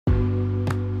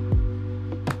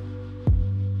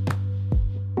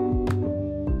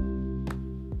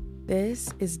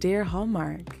This is Dear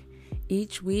Hallmark.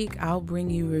 Each week, I'll bring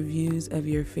you reviews of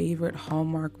your favorite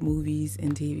Hallmark movies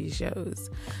and TV shows.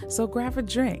 So grab a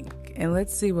drink and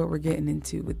let's see what we're getting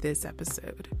into with this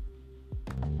episode.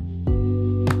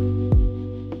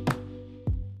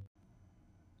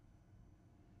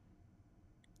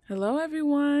 Hello,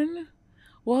 everyone.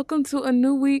 Welcome to a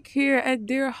new week here at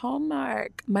Dear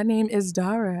Hallmark. My name is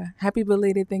Dara. Happy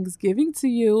belated Thanksgiving to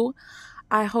you.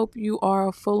 I hope you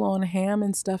are full on ham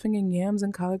and stuffing and yams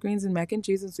and collard greens and mac and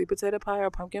cheese and sweet potato pie or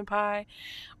pumpkin pie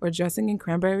or dressing and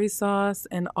cranberry sauce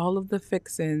and all of the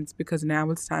fixins, because now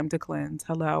it's time to cleanse.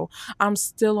 Hello. I'm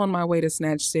still on my way to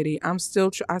Snatch City. I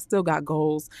still got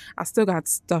goals. I still got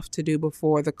stuff to do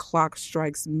before the clock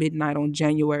strikes midnight on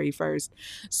January 1st.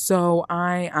 So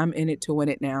I'm in it to win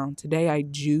it now. Today I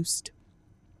juiced.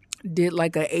 Did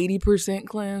like a 80%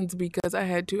 cleanse because I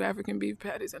had 2 African beef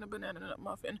patties and a banana nut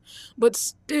muffin. But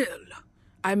still,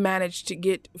 I managed to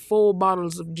get 4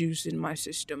 bottles of juice in my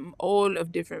system, all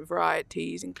of different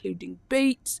varieties, including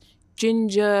beets,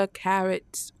 ginger,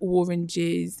 carrots,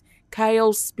 oranges,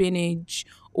 kale, spinach,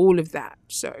 all of that.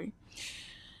 So,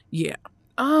 yeah.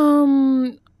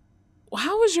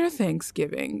 How was your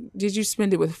Thanksgiving? Did you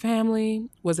spend it with family?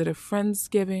 Was it a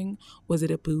Friendsgiving? Was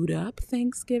it a booed up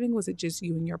Thanksgiving? Was it just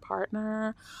you and your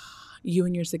partner? You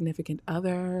and your significant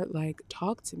other? Like,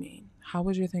 talk to me. How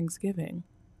was your Thanksgiving?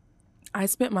 I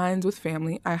spent mine with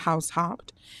family. I house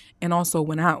hopped and also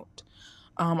went out.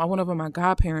 I went over to my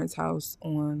godparents' house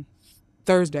on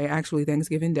Thursday, actually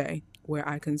Thanksgiving Day, where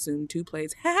I consumed 2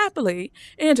 plates happily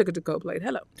and took a to-go plate.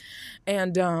 Hello.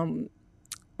 And,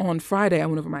 on Friday, I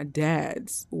went over my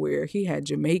dad's where he had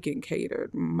Jamaican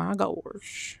catered. My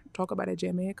gosh. Talk about a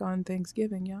Jamaica on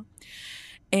Thanksgiving, yeah.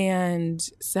 And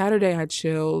Saturday, I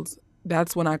chilled.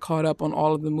 That's when I caught up on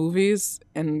all of the movies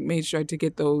and made sure to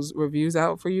get those reviews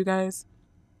out for you guys.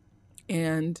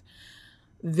 And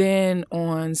then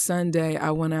on Sunday, I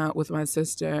went out with my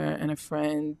sister and a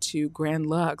friend to Grand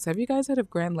Lux. Have you guys heard of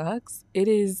Grand Lux? It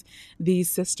is the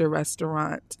sister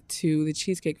restaurant to the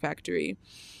Cheesecake Factory.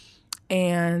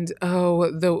 And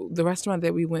the restaurant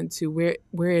that we went to,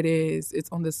 where it is, it's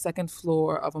on the 2nd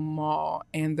floor of a mall,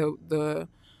 and the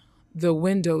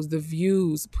windows, the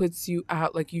views puts you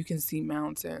out like you can see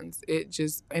mountains. It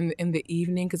just in the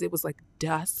evening, because it was like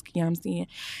dusk, you know what I'm saying?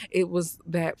 It was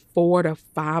that 4 to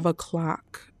 5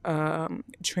 o'clock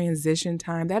transition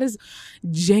time. That is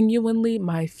genuinely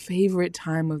my favorite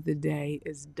time of the day,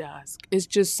 is dusk. It's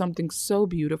just something so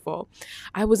beautiful.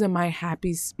 I was in my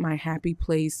happy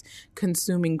place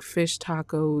consuming fish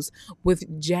tacos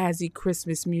with jazzy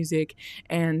Christmas music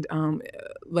and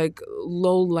like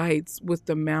low lights with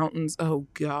the mountains. Oh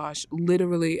gosh,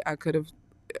 literally I could have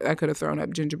thrown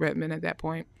up gingerbread men at that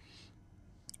point.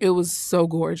 It was so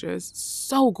gorgeous,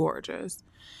 so gorgeous.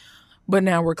 But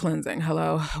now we're cleansing.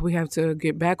 Hello. We have to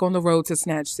get back on the road to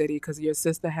Snatch City because your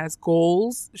sister has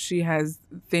goals. She has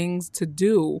things to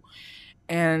do.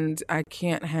 And I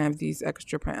can't have these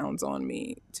extra pounds on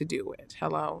me to do it.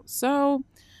 Hello. So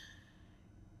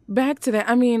back to that.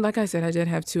 I mean, like I said, I did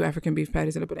have 2 African beef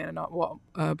patties and a banana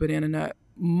nut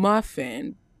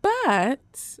muffin.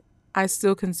 But I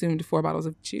still consumed 4 bottles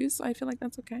of juice. So I feel like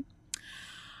that's okay.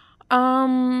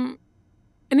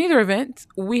 In either event,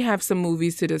 we have some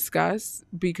movies to discuss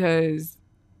because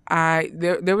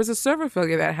there was a server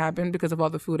failure that happened because of all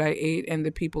the food I ate and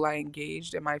the people I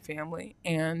engaged in my family.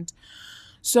 And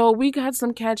so we got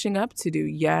some catching up to do.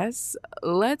 Yes,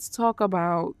 let's talk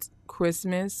about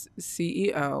Christmas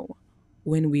CEO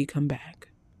when we come back.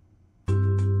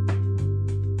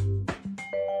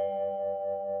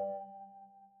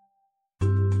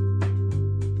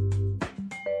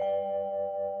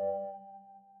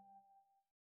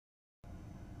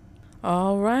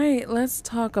 All right, let's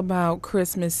talk about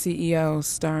Christmas CEO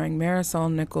starring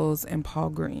Marisol Nichols and Paul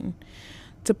Green.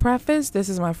 To preface, this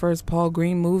is my first Paul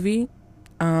Green movie.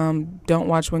 Don't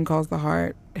watch When Calls the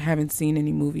Heart. Haven't seen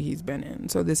any movie he's been in.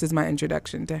 So this is my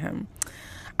introduction to him.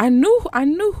 I knew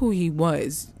who he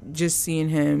was, just seeing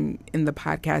him in the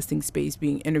podcasting space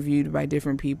being interviewed by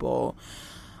different people.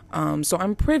 So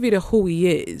I'm privy to who he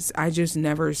is. I just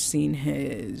never seen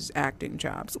his acting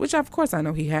chops, which of course I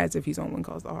know he has if he's on When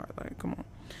Calls the Heart. Like, come on.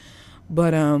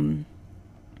 But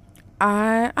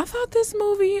I thought this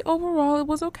movie overall, it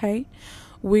was okay.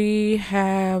 We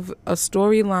have a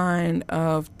storyline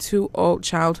of 2 old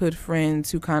childhood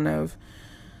friends who kind of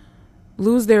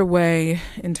lose their way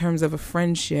in terms of a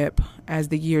friendship. As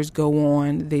the years go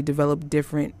on, they develop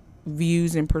different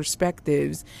views and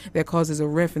perspectives that causes a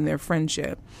rift in their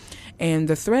friendship. And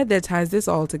the thread that ties this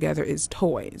all together is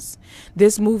toys.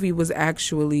 This movie was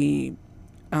actually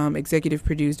executive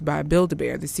produced by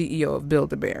Build-A-Bear, the CEO of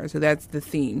Build-A-Bear. So that's the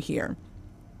theme here.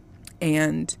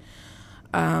 And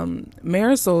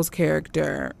Marisol's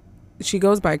character, she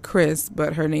goes by Chris,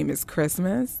 but her name is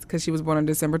Christmas because she was born on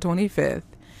December 25th.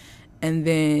 And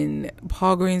then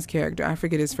Paul Green's character, I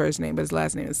forget his first name, but his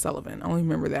last name is Sullivan. I only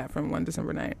remember that from one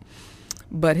December night.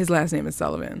 But his last name is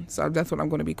Sullivan. So that's what I'm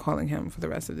going to be calling him for the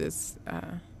rest of this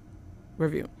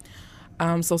review.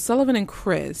 So Sullivan and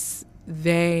Chris,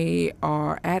 they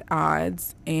are at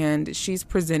odds, and she's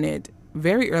presented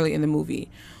very early in the movie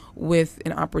with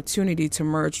an opportunity to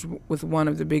merge with one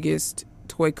of the biggest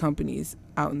toy companies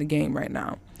out in the game right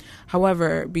now.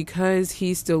 However, because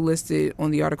he's still listed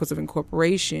on the Articles of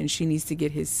Incorporation, she needs to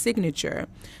get his signature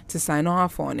to sign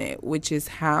off on it, which is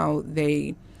how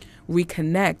they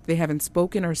reconnect. They haven't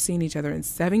spoken or seen each other in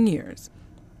 7 years.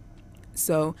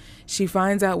 So she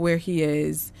finds out where he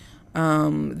is.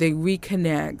 They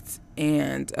reconnect,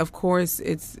 and of course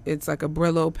it's like a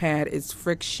Brillo pad. It's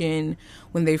friction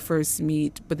when they first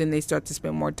meet, but then they start to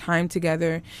spend more time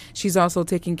together. She's also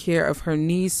taking care of her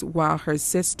niece while her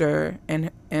sister and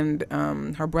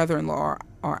her brother-in-law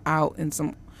are out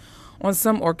on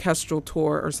some orchestral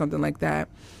tour or something like that.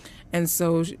 And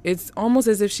so it's almost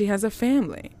as if she has a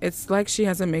family. It's like she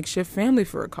has a makeshift family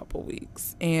for a couple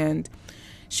weeks, and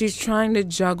she's trying to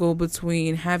juggle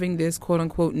between having this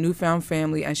quote-unquote newfound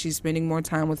family as she's spending more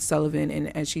time with Sullivan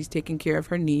and as she's taking care of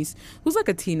her niece, who's like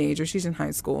a teenager. She's in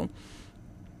high school.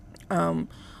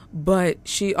 But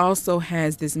she also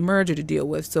has this merger to deal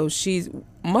with. So she's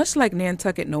much like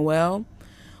Nantucket Noel,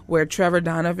 where Trevor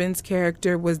Donovan's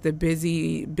character was the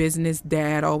busy business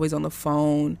dad, always on the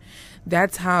phone.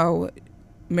 That's how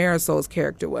Marisol's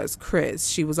character was, Chris.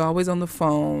 She was always on the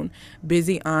phone,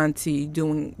 busy auntie,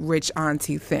 doing rich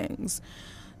auntie things.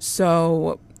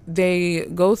 So they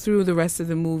go through the rest of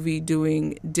the movie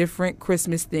doing different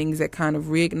Christmas things that kind of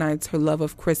reignites her love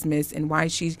of Christmas and why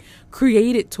she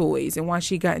created toys and why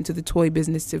she got into the toy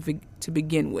business to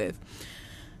begin with.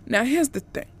 Now, here's the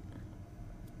thing.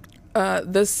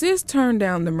 The sis turned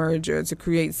down the merger to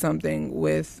create something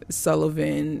with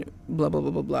Sullivan, blah, blah,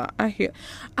 blah, blah, blah.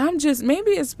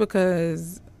 Maybe it's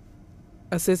because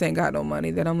a sis ain't got no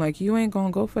money that I'm like, you ain't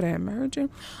gonna go for that merger.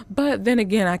 But then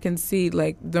again, I can see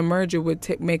like the merger would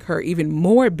make her even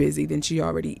more busy than she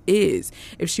already is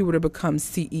if she were to become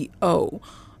CEO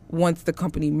once the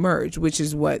company merged, which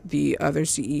is what the other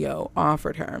CEO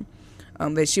offered her.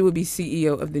 That she would be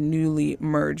CEO of the newly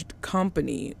merged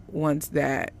company once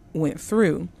that went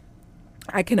through.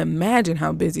 I can imagine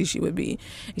how busy she would be.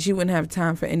 She wouldn't have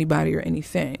time for anybody or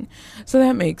anything. So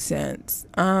that makes sense.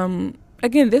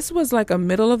 Again, this was like a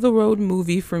middle of the road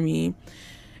movie for me.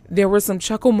 There were some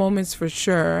chuckle moments for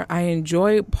sure. I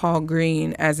enjoy Paul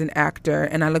Green as an actor,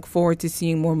 and I look forward to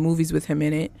seeing more movies with him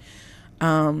in it.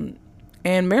 And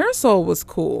Marisol was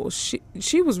cool.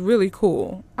 She was really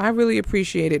cool. I really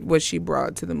appreciated what she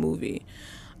brought to the movie.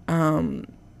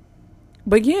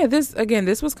 But yeah, this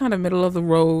was kind of middle of the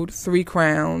road, 3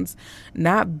 Crowns.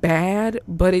 Not bad,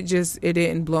 but it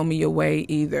didn't blow me away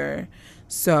either.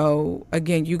 So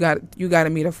again, you got to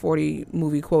meet a 40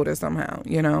 movie quota somehow,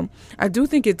 you know. I do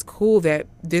think it's cool that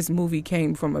this movie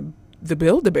came from the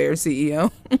Build-A-Bear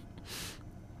CEO.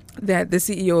 That the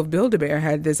CEO of Build-A-Bear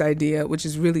had this idea, which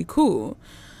is really cool.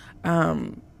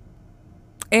 And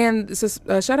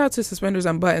shout out to Suspenders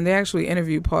Unbuttoned. They actually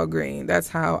interviewed Paul Green. That's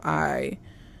how I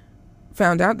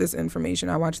found out this information.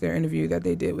 I watched their interview that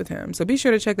they did with him. So be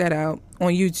sure to check that out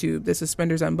on YouTube, the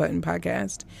Suspenders Unbuttoned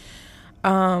podcast.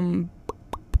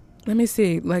 Let me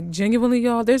see. Like, genuinely,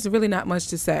 y'all, there's really not much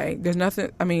to say. There's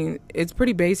nothing. I mean, it's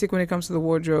pretty basic when it comes to the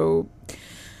wardrobe.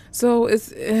 So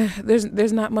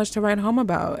there's not much to write home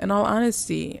about, in all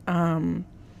honesty. And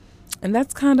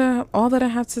that's kind of all that I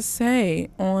have to say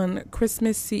on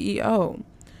Christmas CEO.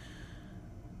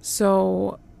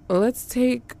 So let's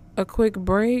take a quick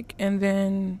break and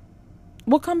then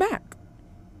we'll come back.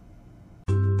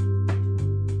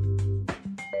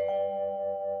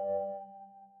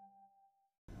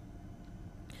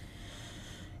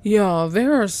 Y'all,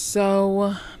 there are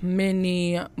so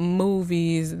many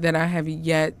movies that I have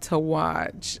yet to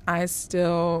watch.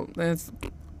 It's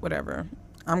whatever.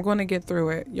 I'm going to get through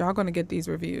it. Y'all going to get these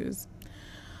reviews.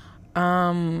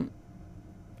 I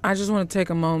just want to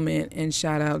take a moment and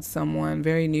shout out someone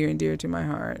very near and dear to my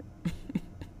heart.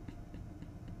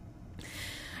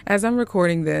 As I'm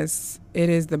recording this, it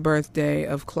is the birthday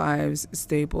of Clive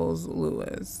Staples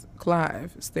Lewis.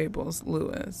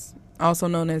 Also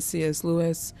known as C.S.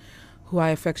 Lewis, who I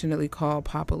affectionately call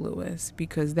Papa Lewis,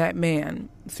 because that man,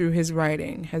 through his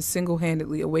writing, has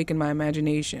single-handedly awakened my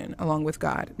imagination, along with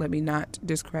God. Let me not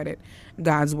discredit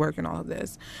God's work in all of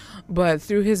this. But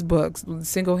through his books,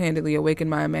 single-handedly awakened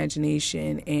my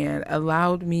imagination and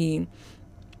allowed me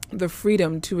the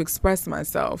freedom to express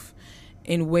myself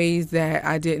in ways that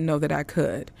I didn't know that I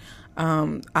could.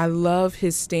 I love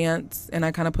his stance, and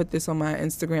I kind of put this on my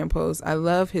Instagram post. I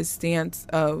love his stance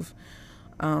of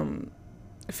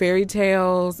fairy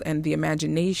tales and the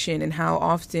imagination, and how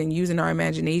often using our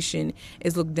imagination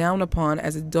is looked down upon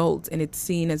as adults and it's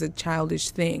seen as a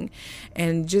childish thing.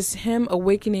 And just him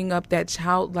awakening up that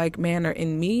childlike manner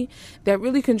in me that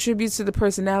really contributes to the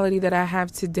personality that I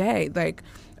have today. Like,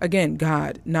 again,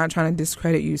 God, not trying to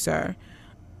discredit you, sir.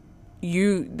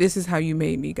 This is how you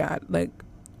made me, God. Like,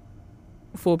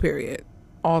 full period,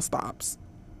 all stops.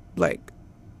 Like,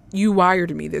 you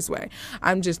wired me this way.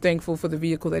 I'm just thankful for the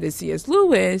vehicle that is C.S.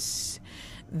 Lewis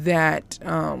that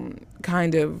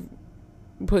kind of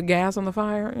put gas on the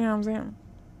fire. You know what I'm saying?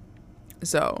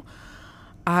 So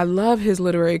I love his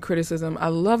literary criticism. I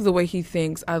love the way he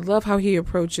thinks. I love how he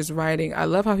approaches writing. I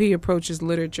love how he approaches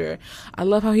literature. I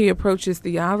love how he approaches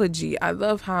theology. I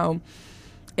love how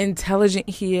intelligent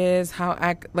he is,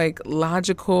 how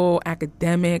logical,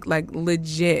 academic, like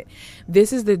legit.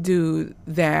 This is the dude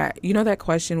that, you know, that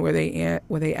question where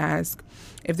they ask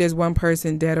if there's one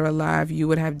person dead or alive you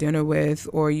would have dinner with,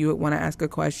 or you would want to ask a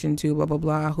question to, blah blah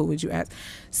blah, who would you ask?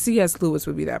 C.S. Lewis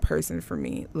would be that person for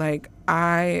me. Like,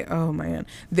 I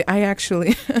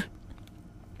actually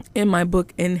in my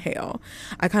book Inhale,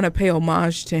 I kind of pay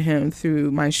homage to him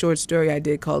through my short story I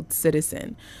did called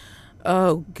Citizen.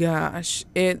 Oh gosh,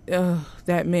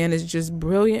 that man is just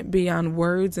brilliant beyond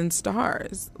words and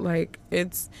stars. Like,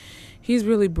 he's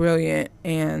really brilliant,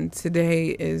 and today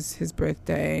is his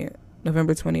birthday,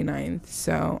 November 29th.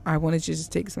 So I wanted to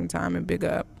just take some time and big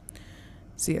up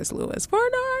C.S. Lewis for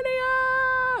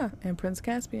Narnia and Prince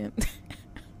Caspian.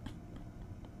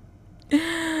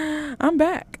 I'm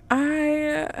back.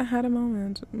 I had a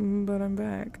moment, but I'm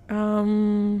back.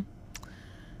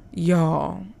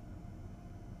 Y'all.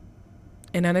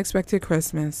 An Unexpected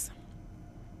Christmas.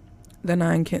 The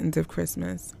 9 Kittens of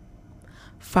Christmas.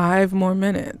 5 more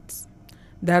minutes.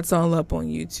 That's all up on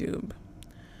YouTube.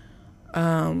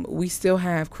 We still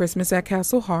have Christmas at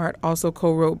Castle Hart, also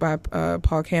co-wrote by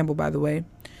Paul Campbell, by the way.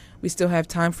 We still have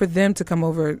time for them to come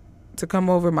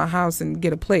over my house and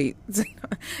get a plate.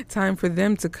 Time for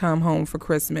them to come home for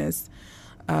Christmas,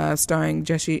 starring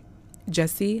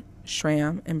Jesse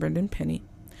Schramm and Brendan Penny.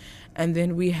 And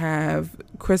then we have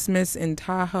Christmas in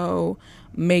Tahoe,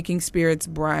 Making Spirits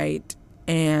Bright,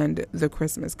 and the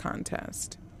Christmas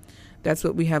contest. That's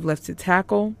what we have left to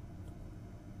tackle.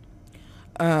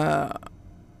 I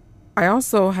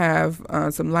also have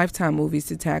some Lifetime movies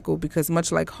to tackle, because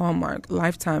much like Hallmark,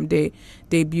 Lifetime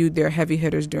debuted their heavy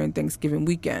hitters during Thanksgiving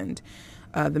weekend.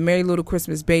 The Merry Little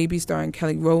Christmas Baby, starring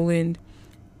Kelly Rowland,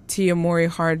 Tia Mowry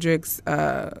Hardrick's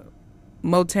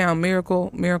Motown Miracle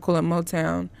in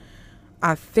Motown.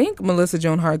 I think Melissa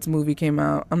Joan Hart's movie came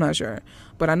out. I'm not sure,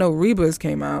 but I know Reba's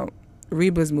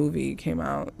movie came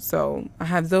out. So I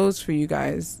have those for you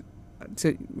guys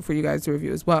to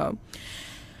review as well.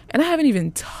 And I haven't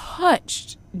even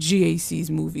touched GAC's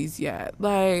movies yet.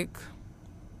 Like,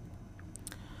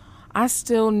 I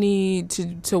still need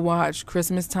to watch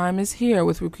Christmas Time Is Here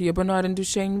with Rukia Bernard and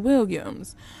Dushane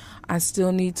Williams. I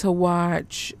still need to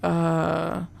watch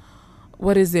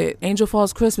what is it? Angel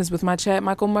Falls Christmas with my Chad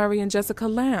Michael Murray and Jessica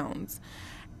Lowndes.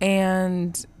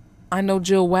 And I know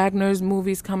Jill Wagner's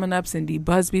movie's coming up, Cindy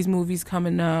Busby's movie's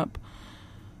coming up.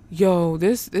 Yo,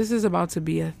 this is about to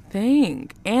be a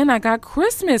thing. And I got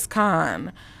Christmas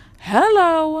Con.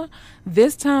 Hello.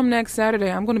 This time next Saturday,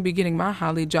 I'm going to be getting my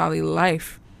holly jolly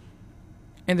life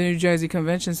in the New Jersey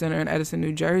Convention Center in Edison,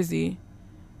 New Jersey.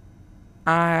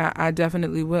 I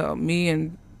definitely will. Me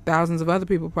and thousands of other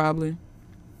people probably.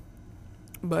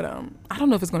 But I don't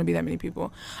know if it's going to be that many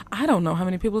people. I don't know how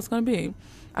many people it's going to be.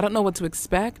 I don't know what to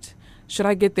expect. Should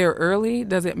I get there early?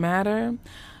 Does it matter?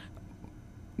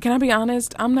 Can I be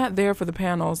honest? I'm not there for the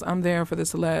panels. I'm there for the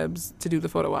celebs to do the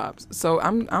photo ops. So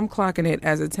I'm clocking it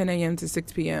as a 10 a.m. to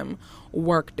 6 p.m.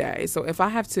 work day. So if I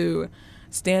have to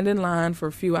stand in line for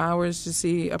a few hours to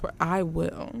see, I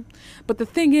will. But the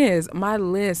thing is, my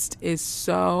list is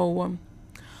so...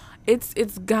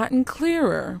 It's gotten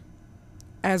clearer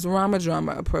as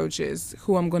Ramadrama approaches,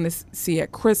 who I'm going to see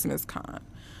at Christmas Con.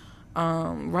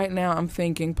 Right now I'm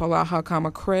thinking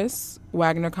Palaha, Chris,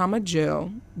 Wagner,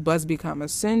 Jill, Busby,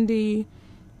 Cindy,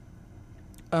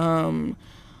 Maury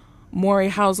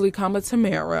Housley,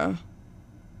 Tamara,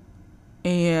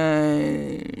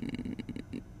 and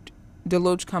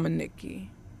Deloach, Nikki.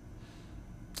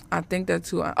 I think that's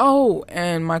who I... Oh,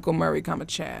 and Michael Murray,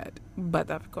 Chad. But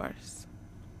of course.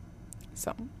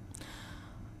 So,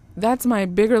 that's my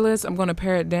bigger list. I'm going to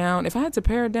pare it down. If I had to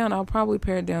pare it down, I'll probably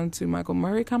pare it down to Michael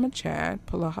Murray, Chad.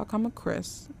 Palaha,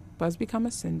 Chris. Busby,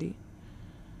 Cindy.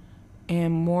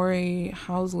 And Maury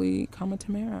Housley,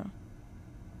 Tamara.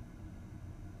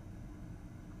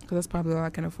 Because that's probably all I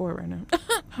can afford right now.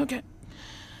 Okay.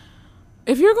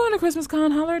 If you're going to Christmas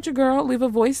Con, holler at your girl. Leave a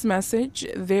voice message.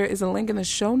 There is a link in the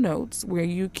show notes where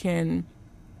you can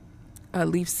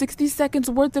leave 60 seconds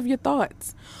worth of your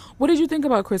thoughts. What did you think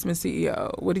about Christmas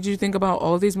CEO? What did you think about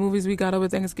all these movies we got over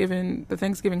Thanksgiving, the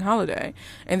Thanksgiving holiday?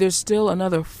 And there's still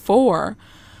another 4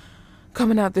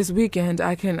 coming out this weekend.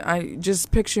 I just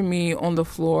picture me on the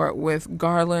floor with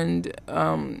garland,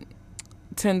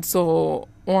 tinsel,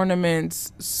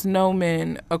 ornaments,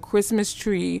 snowmen, a Christmas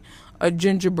tree, a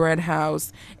gingerbread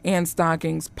house, and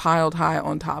stockings piled high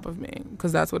on top of me.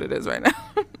 Because that's what it is right now.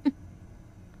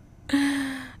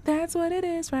 That's what it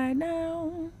is right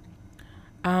now.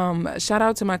 Shout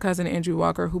out to my cousin Andrew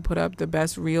Walker, who put up the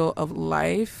best reel of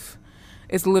life.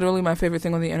 It's literally my favorite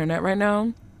thing on the internet right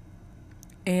now.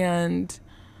 And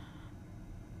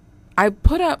I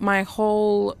put up my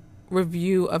whole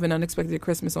review of An Unexpected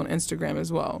Christmas on Instagram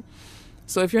as well.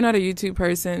 So if you're not a YouTube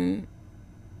person,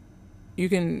 you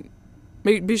can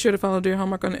be sure to follow Dear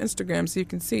Hallmark on Instagram so you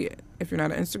can see it. If you're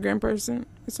not an Instagram person,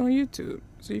 it's on YouTube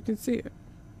so you can see it.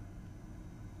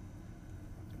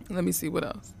 Let me see what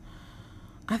else.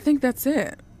 I think that's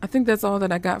it. I think that's all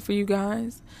that I got for you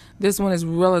guys. This one is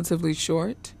relatively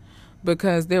short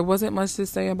because there wasn't much to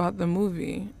say about the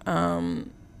movie.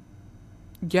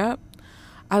 Yep.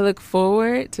 I look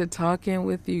forward to talking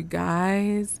with you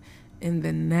guys in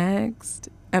the next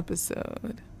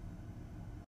episode.